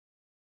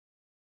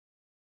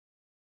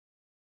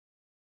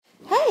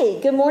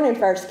Hey, good morning,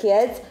 First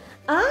Kids.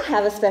 I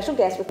have a special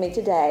guest with me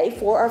today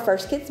for our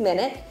First Kids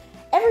Minute.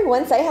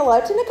 Everyone say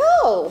hello to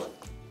Nicole.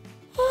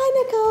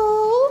 Hi,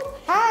 Nicole.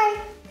 Hi.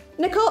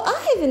 Nicole,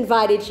 I have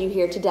invited you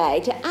here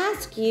today to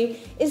ask you,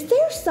 is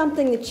there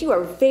something that you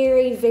are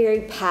very,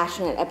 very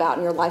passionate about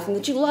in your life and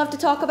that you love to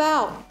talk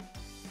about?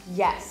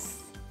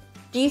 Yes.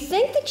 Do you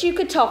think that you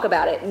could talk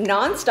about it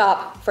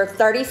nonstop for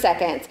 30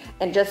 seconds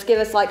and just give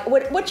us like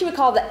what you would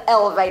call the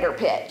elevator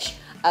pitch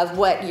of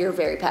what you're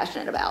very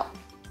passionate about?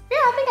 Yeah,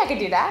 I think I could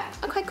do that.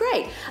 Okay,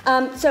 great.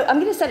 So I'm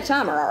gonna set a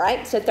timer, all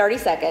right? So 30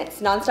 seconds,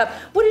 nonstop.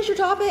 What is your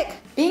topic?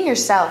 Being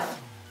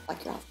yourself.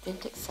 Like your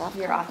authentic self?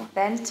 Your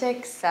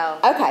authentic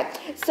self. Okay,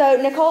 so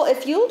Nicole,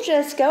 if you'll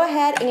just go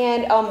ahead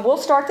and we'll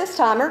start this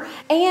timer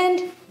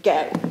and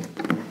go.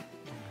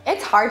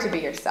 It's hard to be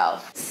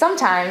yourself.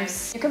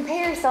 Sometimes you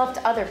compare yourself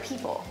to other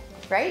people,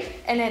 right?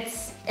 And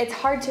it's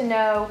hard to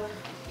know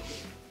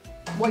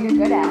what you're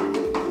good at.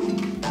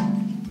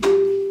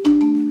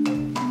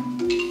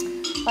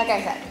 Like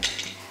I said,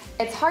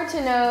 it's hard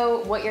to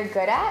know what you're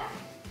good at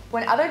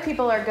when other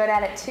people are good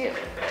at it too.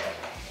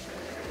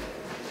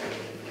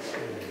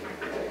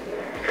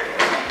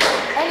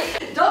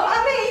 Don't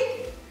mind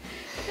me.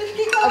 Just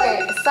keep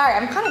going. Okay, sorry,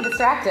 I'm kind of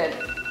distracted.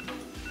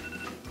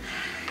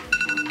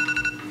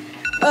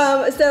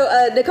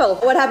 Nicole,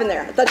 what happened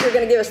there? I thought you were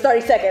going to give us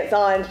 30 seconds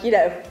on,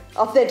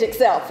 authentic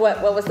self.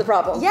 What was the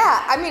problem?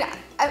 Yeah, I mean,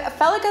 I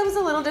felt like I was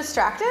a little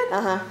distracted.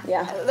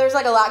 Yeah. There's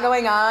like a lot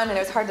going on and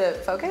it was hard to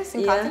focus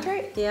and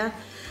concentrate. Yeah,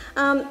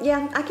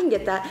 I can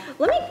get that.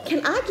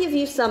 Can I give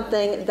you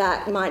something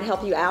that might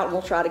help you out and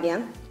we'll try it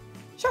again?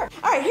 Sure.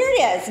 All right, here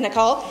it is,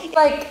 Nicole.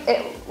 Like,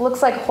 it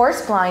looks like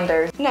horse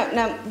blinders.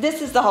 No,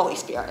 this is the Holy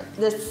Spirit.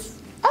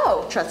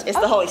 Trust me, it's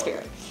the Holy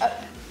Spirit.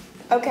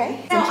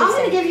 Okay. Now, I'm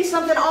going to give you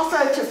something also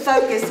to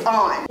focus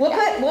on.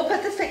 We'll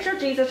put this picture of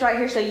Jesus right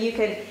here so you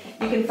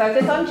can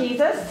focus on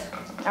Jesus,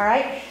 all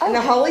right? Okay. And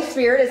the Holy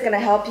Spirit is going to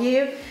help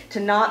you to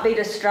not be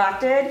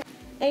distracted.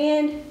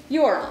 And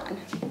you're on.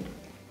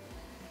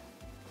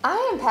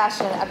 I am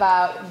passionate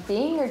about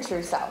being your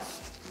true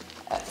self.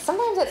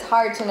 Sometimes it's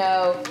hard to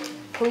know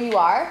who you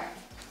are,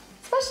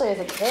 especially as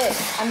a kid.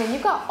 I mean,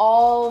 you've got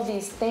all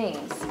these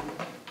things.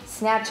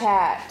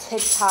 Snapchat,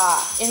 TikTok,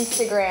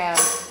 Instagram.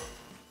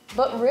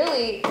 But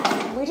really,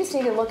 we just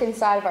need to look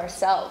inside of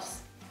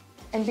ourselves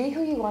and be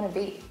who you want to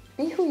be.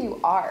 Be who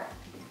you are.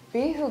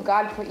 Be who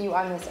God put you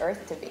on this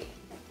earth to be.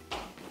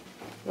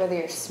 Whether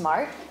you're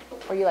smart,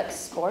 or you like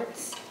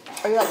sports,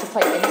 or you like to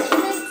play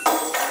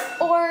instruments,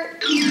 or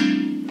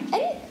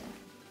anything.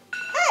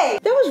 Hey,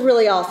 that was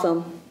really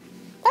awesome.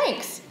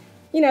 Thanks.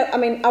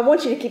 I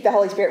want you to keep the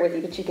Holy Spirit with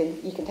you, but you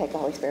can take the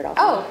Holy Spirit off.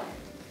 Oh.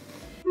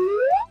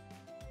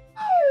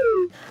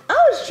 I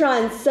was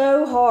trying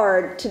so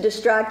hard to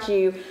distract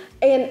you,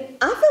 and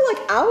I feel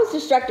like I was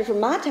distracted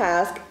from my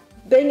task,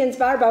 being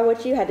inspired by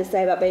what you had to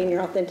say about being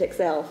your authentic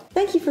self.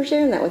 Thank you for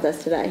sharing that with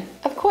us today.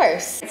 Of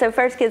course. So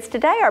First Kids,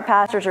 today our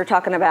pastors are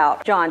talking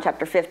about John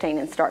chapter 15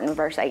 and starting in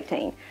verse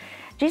 18.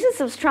 Jesus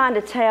was trying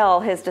to tell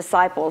his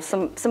disciples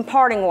some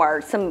parting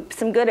words,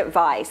 some good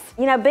advice.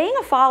 Being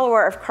a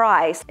follower of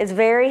Christ is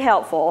very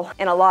helpful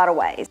in a lot of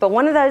ways, but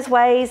one of those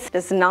ways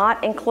does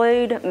not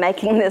include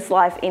making this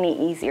life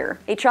any easier.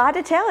 He tried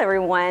to tell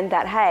everyone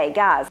that, hey,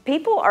 guys,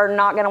 people are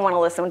not going to want to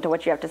listen to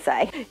what you have to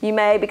say. You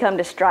may become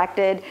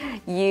distracted.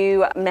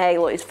 You may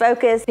lose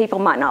focus. People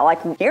might not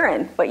like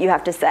hearing what you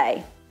have to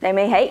say. They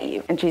may hate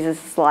you. And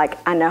Jesus is like,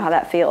 I know how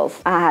that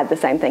feels. I had the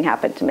same thing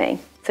happen to me.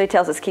 So he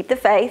tells us keep the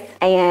faith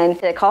and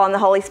to call on the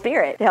Holy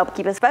Spirit to help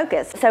keep us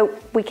focused. So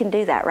we can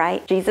do that,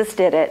 right? Jesus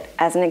did it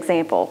as an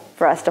example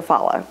for us to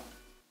follow.